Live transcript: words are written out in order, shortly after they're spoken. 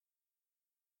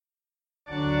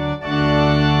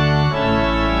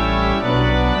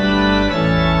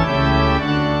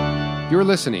You're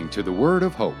listening to the Word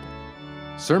of Hope,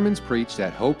 sermons preached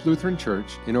at Hope Lutheran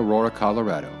Church in Aurora,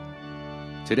 Colorado.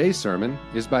 Today's sermon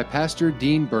is by Pastor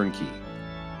Dean Bernke.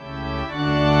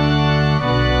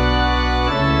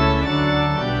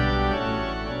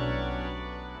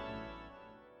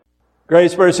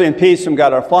 Grace, mercy, and peace from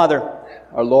God our Father,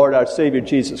 our Lord, our Savior,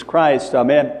 Jesus Christ.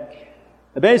 Amen.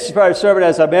 The basis for our sermon,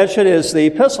 as I mentioned, is the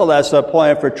epistle lesson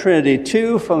appointed for Trinity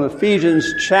 2 from Ephesians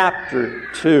chapter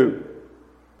 2.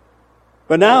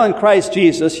 But now in Christ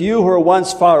Jesus, you who were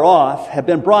once far off have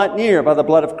been brought near by the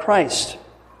blood of Christ.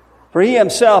 For he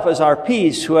himself is our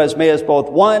peace, who has made us both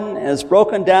one and has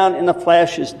broken down in the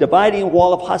flesh his dividing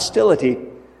wall of hostility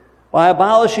by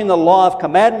abolishing the law of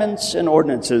commandments and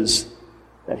ordinances,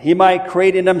 that he might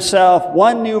create in himself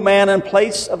one new man in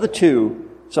place of the two,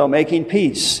 so making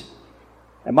peace,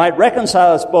 and might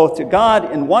reconcile us both to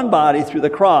God in one body through the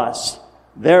cross,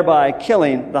 thereby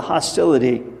killing the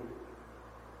hostility.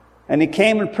 And he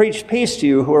came and preached peace to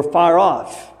you who were far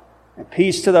off, and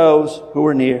peace to those who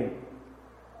were near.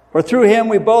 For through him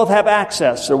we both have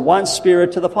access through one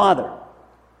Spirit to the Father.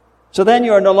 So then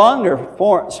you are no longer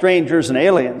strangers and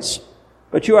aliens,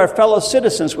 but you are fellow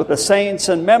citizens with the saints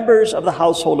and members of the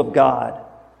household of God,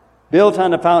 built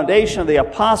on the foundation of the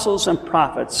apostles and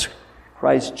prophets,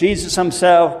 Christ Jesus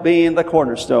himself being the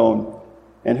cornerstone,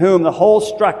 in whom the whole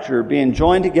structure, being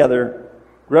joined together,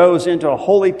 grows into a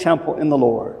holy temple in the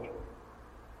Lord.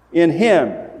 In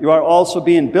him you are also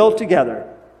being built together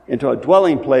into a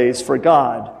dwelling place for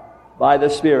God by the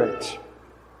Spirit.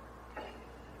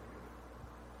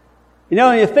 You know,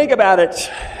 when you think about it,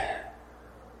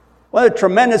 what a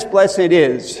tremendous blessing it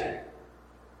is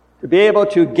to be able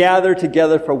to gather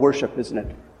together for worship, isn't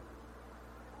it?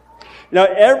 You know,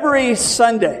 every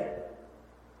Sunday,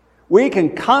 we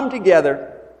can come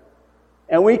together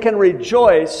and we can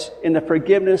rejoice in the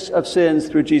forgiveness of sins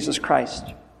through Jesus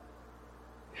Christ.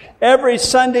 Every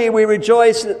Sunday, we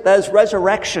rejoice that his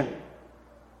resurrection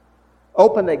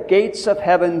opened the gates of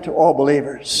heaven to all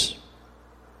believers.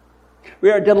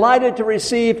 We are delighted to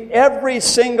receive every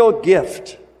single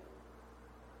gift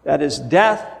that his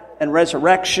death and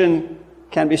resurrection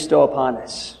can bestow upon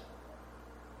us.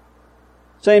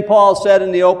 St. Paul said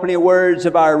in the opening words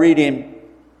of our reading,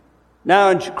 "Now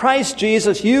in Christ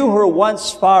Jesus, you who were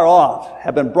once far off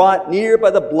have been brought near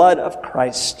by the blood of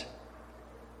Christ.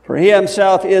 For he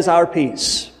himself is our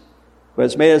peace, who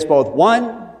has made us both one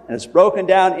and has broken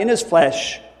down in his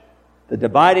flesh the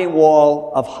dividing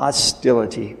wall of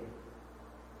hostility."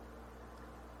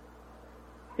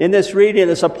 In this reading,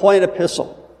 this appointed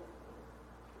epistle,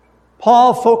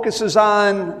 Paul focuses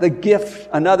on the gift,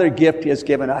 another gift he has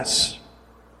given us,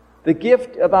 the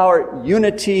gift of our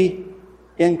unity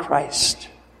in Christ.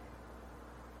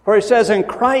 For he says, in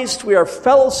Christ we are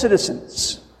fellow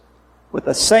citizens with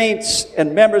the saints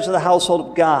and members of the household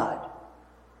of God.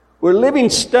 We're living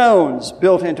stones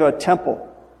built into a temple.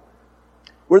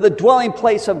 We're the dwelling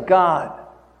place of God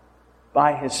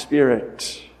by his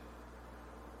Spirit.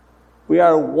 We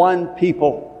are one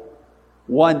people,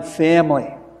 one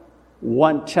family,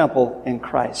 one temple in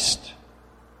Christ.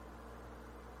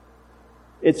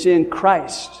 It's in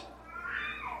Christ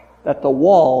that the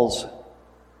walls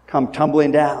come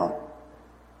tumbling down.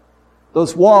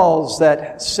 Those walls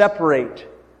that separate,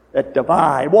 that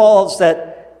divide, walls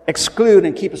that exclude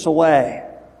and keep us away.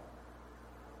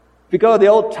 If you go to the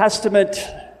Old Testament,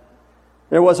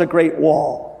 there was a great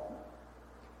wall.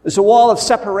 There's a wall of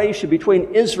separation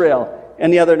between Israel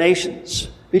and the other nations,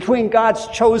 between God's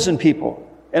chosen people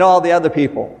and all the other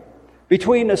people,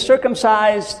 between the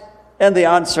circumcised and the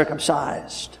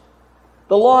uncircumcised.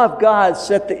 The law of God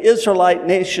set the Israelite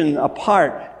nation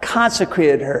apart,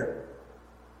 consecrated her,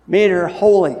 made her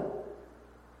holy.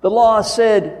 The law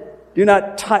said, do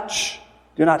not touch,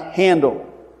 do not handle,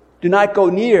 do not go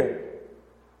near,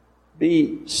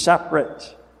 be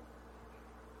separate.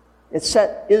 It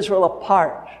set Israel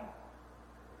apart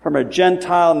from her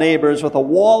Gentile neighbors with a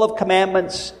wall of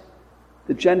commandments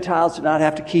the Gentiles do not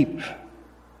have to keep.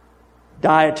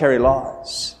 Dietary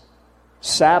laws,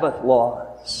 Sabbath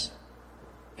laws,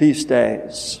 feast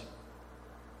days.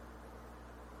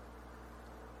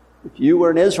 If you were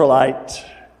an Israelite,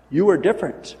 you were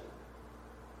different.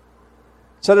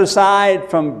 Set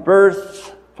aside from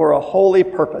birth for a holy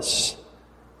purpose,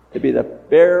 to be the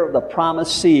bearer of the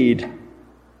promised seed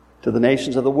to the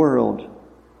nations of the world,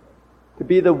 to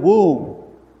be the womb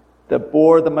that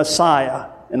bore the Messiah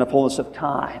in the fullness of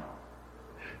time,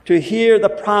 to hear the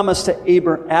promise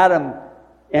to Adam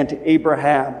and to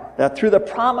Abraham, that through the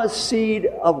promised seed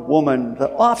of woman, the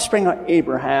offspring of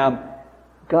Abraham,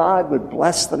 God would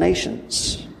bless the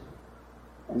nations.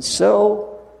 And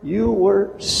so you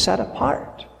were set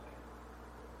apart.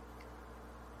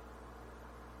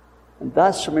 and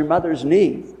thus from your mother's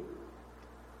knee,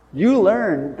 you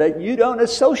learned that you don't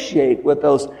associate with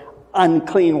those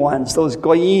unclean ones, those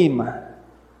goyim,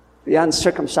 the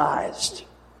uncircumcised.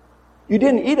 You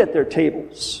didn't eat at their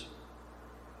tables.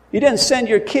 You didn't send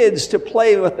your kids to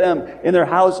play with them in their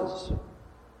houses.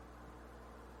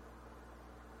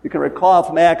 You can recall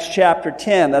from Acts chapter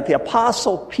 10 that the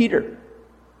Apostle Peter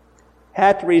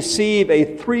had to receive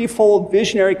a threefold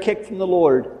visionary kick from the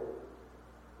Lord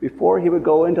before he would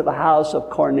go into the house of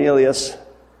Cornelius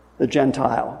the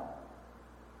Gentile.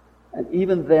 And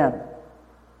even then,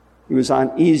 he was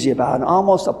uneasy about it, and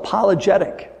almost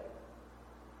apologetic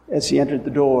as he entered the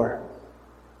door.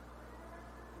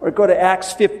 Or go to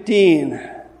Acts 15,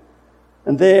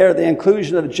 and there the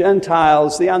inclusion of the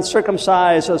Gentiles, the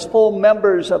uncircumcised, as full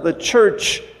members of the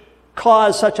church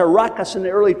caused such a ruckus in the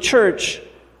early church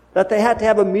that they had to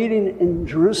have a meeting in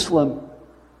Jerusalem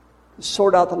to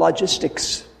sort out the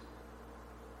logistics.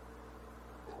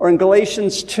 Or in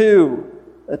Galatians 2,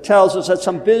 it tells us that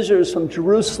some visitors from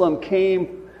Jerusalem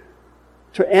came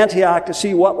to Antioch to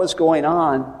see what was going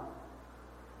on.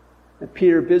 And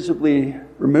Peter visibly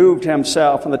removed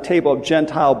himself from the table of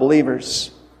Gentile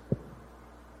believers,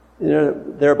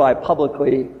 thereby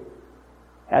publicly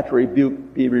had to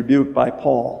be rebuked by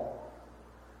Paul.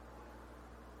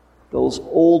 Those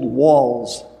old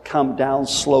walls come down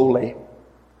slowly,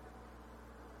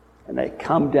 and they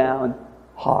come down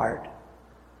hard.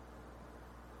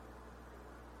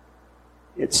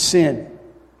 It's sin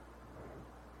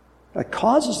that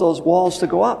causes those walls to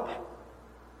go up.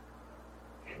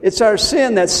 It's our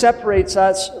sin that separates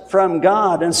us from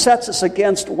God and sets us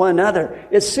against one another.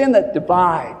 It's sin that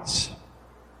divides.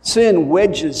 Sin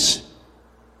wedges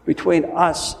between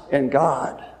us and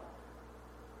God.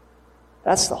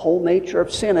 That's the whole nature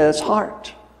of sin at its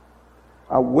heart.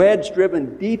 A wedge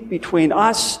driven deep between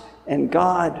us and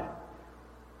God,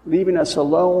 leaving us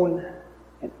alone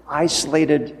and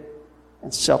isolated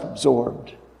and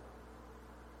self-absorbed.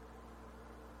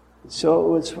 And so it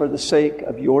was for the sake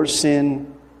of your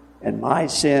sin and my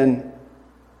sin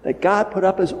that God put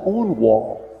up his own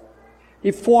wall.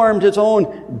 He formed his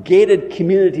own gated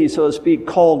community, so to speak,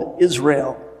 called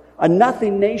Israel, a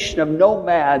nothing nation of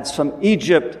nomads from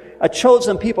Egypt, a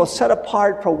chosen people set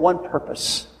apart for one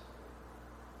purpose: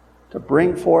 to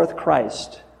bring forth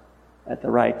Christ at the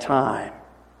right time.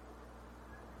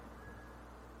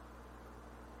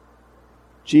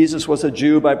 Jesus was a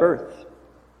Jew by birth,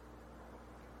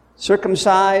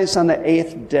 circumcised on the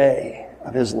 8th day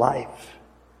of his life.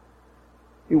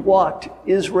 He walked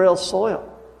Israel's soil,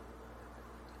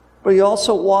 but he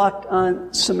also walked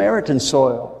on Samaritan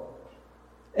soil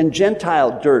and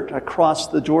Gentile dirt across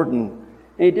the Jordan.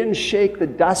 And he didn't shake the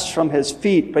dust from his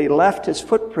feet, but he left his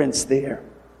footprints there.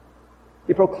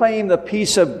 He proclaimed the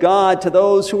peace of God to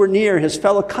those who were near, his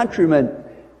fellow countrymen,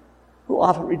 who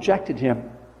often rejected him.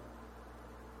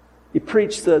 He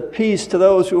preached the peace to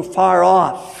those who were far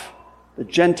off, the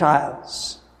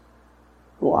Gentiles,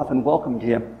 who often welcomed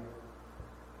him.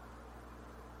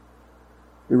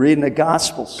 We read in the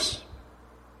Gospels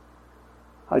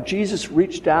how Jesus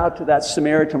reached out to that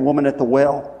Samaritan woman at the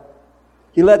well.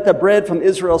 He let the bread from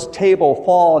Israel's table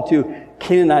fall to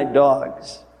Canaanite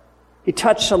dogs. He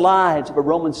touched the lives of a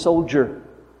Roman soldier,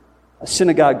 a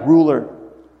synagogue ruler,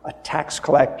 a tax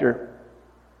collector.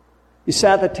 He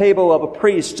sat at the table of a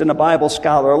priest and a Bible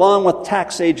scholar, along with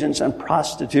tax agents and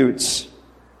prostitutes.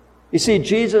 You see,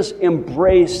 Jesus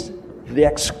embraced the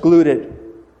excluded.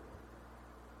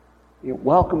 He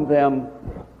welcomed them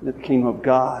into the kingdom of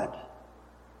God.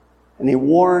 And he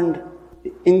warned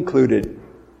the included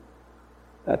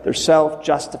that their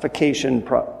self-justification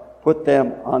put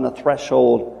them on the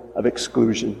threshold of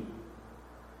exclusion.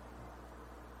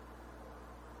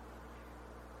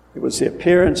 It was the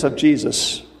appearance of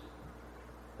Jesus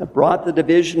that brought the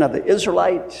division of the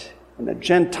Israelite and the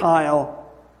Gentile,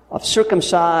 of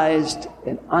circumcised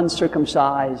and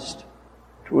uncircumcised,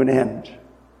 to an end.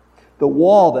 The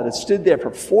wall that had stood there for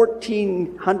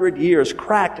 1,400 years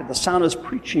cracked at the sound of his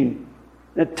preaching,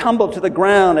 and it tumbled to the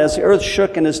ground as the earth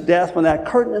shook in his death, when that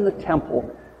curtain in the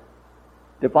temple,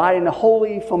 dividing the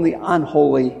holy from the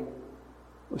unholy,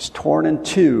 was torn in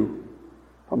two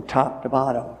from top to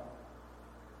bottom.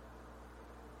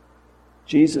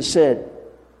 Jesus said,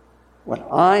 "When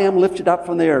I am lifted up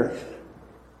from the earth,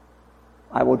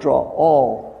 I will draw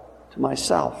all to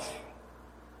myself."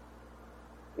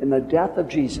 In the death of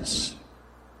Jesus,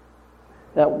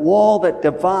 that wall that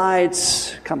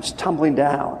divides comes tumbling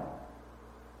down,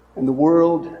 and the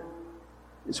world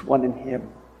is one in him.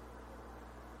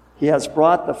 He has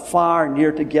brought the far and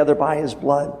near together by his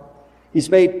blood.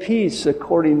 He's made peace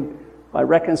by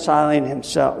reconciling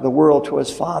himself, the world, to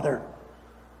his Father.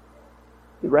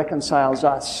 He reconciles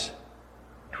us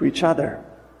to each other.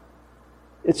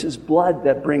 It's His blood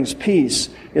that brings peace.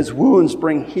 His wounds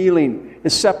bring healing.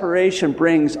 His separation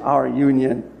brings our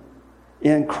union.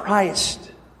 In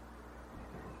Christ,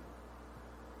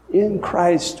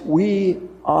 we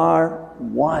are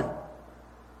one.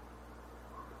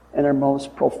 In our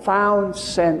most profound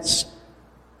sense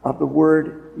of the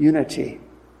word unity.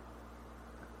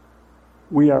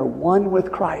 We are one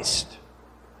with Christ,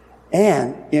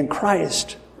 and in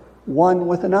Christ, one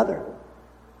with another.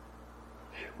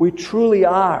 We truly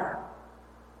are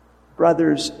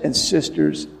brothers and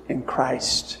sisters in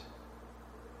Christ.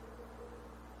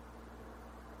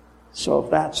 So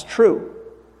if that's true,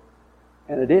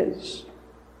 and it is,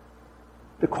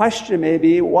 the question may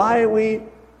be, why are we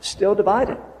still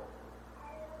divided?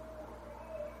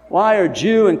 Why are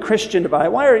Jew and Christian divided?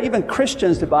 Why are even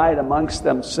Christians divided amongst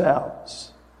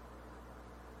themselves?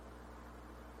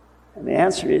 And the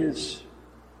answer is,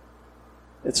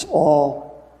 it's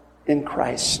all in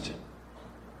Christ.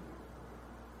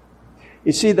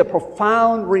 You see, the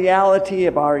profound reality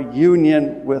of our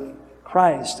union with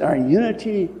Christ, our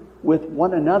unity with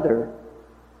one another,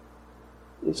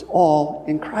 is all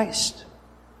in Christ.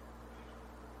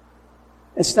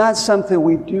 It's not something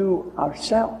we do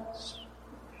ourselves.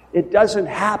 It doesn't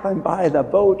happen by the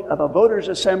vote of a voters'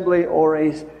 assembly or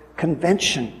a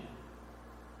convention.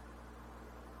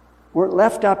 Were it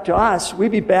left up to us,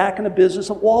 we'd be back in the business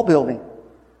of wall building.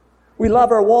 We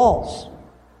love our walls.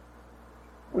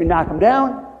 We knock them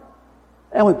down,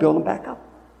 and we build them back up.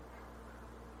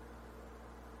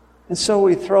 And so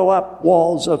we throw up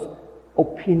walls of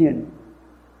opinion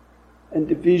and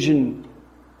division,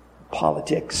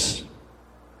 politics,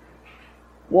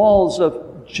 walls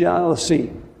of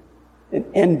jealousy and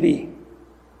envy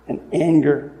and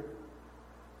anger,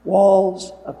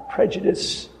 walls of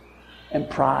prejudice and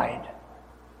pride.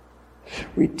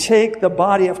 We take the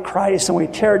body of Christ and we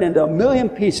tear it into a million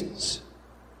pieces,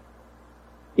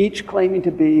 each claiming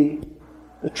to be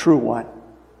the true one.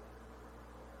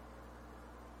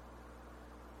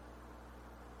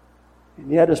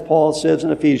 And yet, as Paul says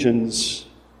in Ephesians,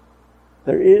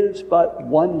 there is but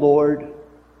one Lord,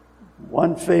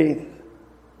 one faith,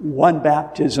 one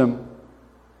baptism,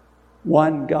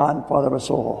 one God and Father of us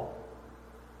all.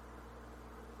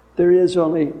 There is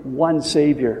only one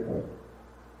Savior,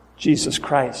 Jesus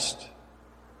Christ.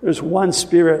 There's one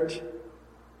Spirit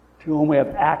to whom we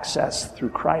have access through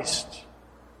Christ.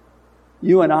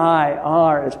 You and I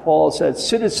are, as Paul said,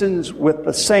 citizens with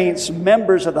the saints,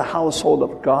 members of the household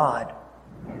of God.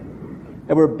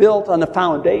 And we're built on the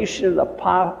foundation of the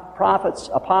prophets,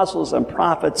 apostles and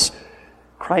prophets,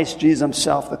 Christ Jesus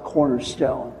himself, the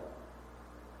cornerstone.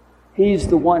 He's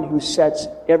the one who sets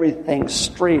everything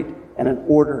straight and in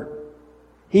order.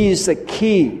 He's the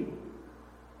key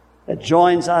that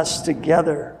joins us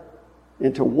together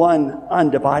into one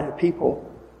undivided people,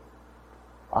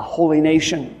 a holy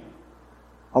nation,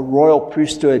 a royal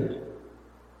priesthood,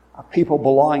 a people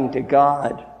belonging to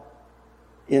God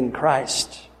in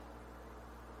Christ.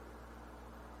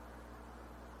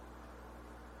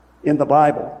 In the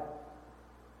Bible,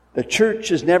 the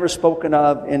church is never spoken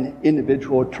of in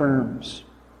individual terms.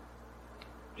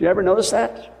 Do you ever notice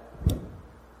that?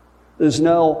 There's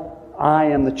no, I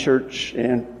am the church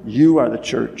and you are the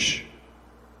church.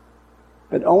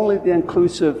 But only the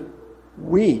inclusive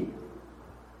we.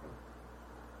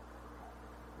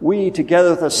 We together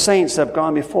with the saints that have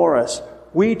gone before us.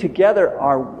 We together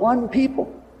are one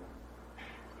people.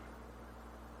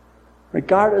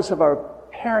 Regardless of our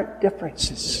apparent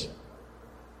differences.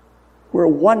 We're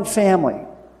one family.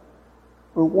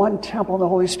 We're one temple in the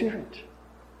Holy Spirit.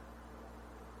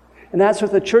 And that's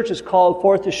what the church is called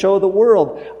forth to show the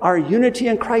world. Our unity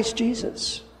in Christ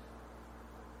Jesus.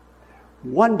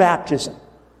 One baptism.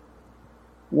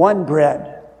 One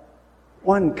bread.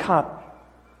 One cup.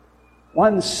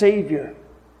 One Savior.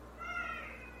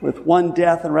 With one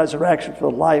death and resurrection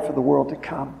for the life of the world to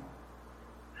come.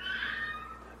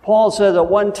 Paul says at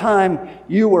one time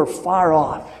you were far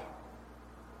off.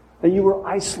 And you were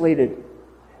isolated.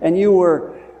 And you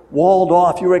were walled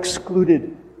off. You were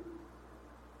excluded.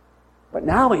 But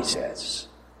now he says,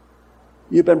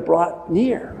 you've been brought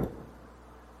near.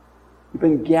 You've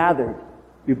been gathered.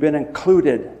 You've been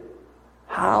included.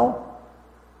 How?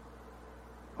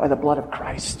 By the blood of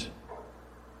Christ.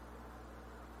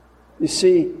 You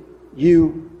see,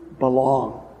 you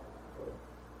belong.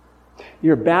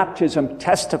 Your baptism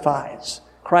testifies.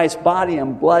 Christ's body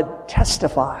and blood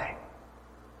testify.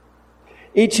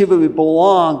 Each of you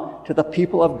belong to the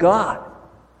people of God.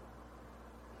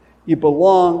 You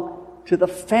belong to the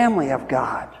family of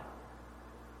God.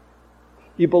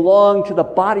 You belong to the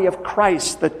body of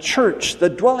Christ, the church, the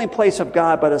dwelling place of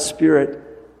God by the Spirit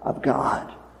of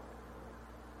God.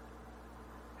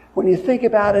 When you think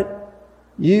about it,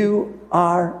 you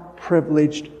are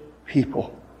privileged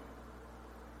people.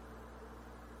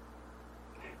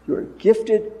 You're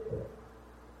gifted.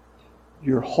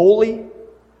 You're holy.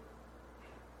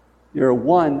 You're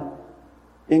one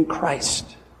in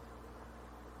Christ.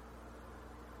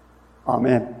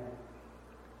 Amen.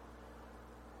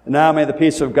 And now may the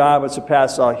peace of God, which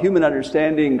surpasses all human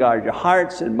understanding, guard your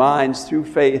hearts and minds through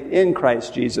faith in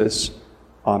Christ Jesus.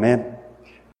 Amen.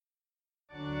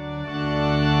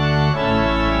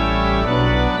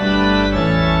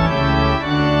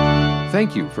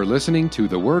 Thank you for listening to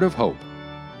The Word of Hope.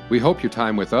 We hope your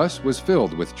time with us was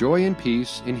filled with joy and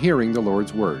peace in hearing the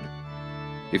Lord's Word.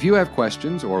 If you have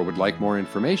questions or would like more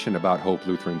information about Hope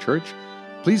Lutheran Church,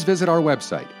 please visit our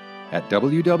website at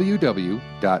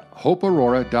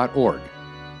www.hopeaurora.org.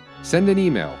 Send an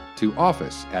email to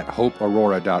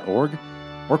office@hopeaurora.org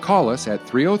or call us at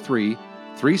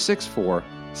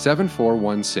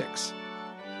 303-364-7416.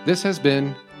 This has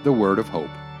been The Word of Hope.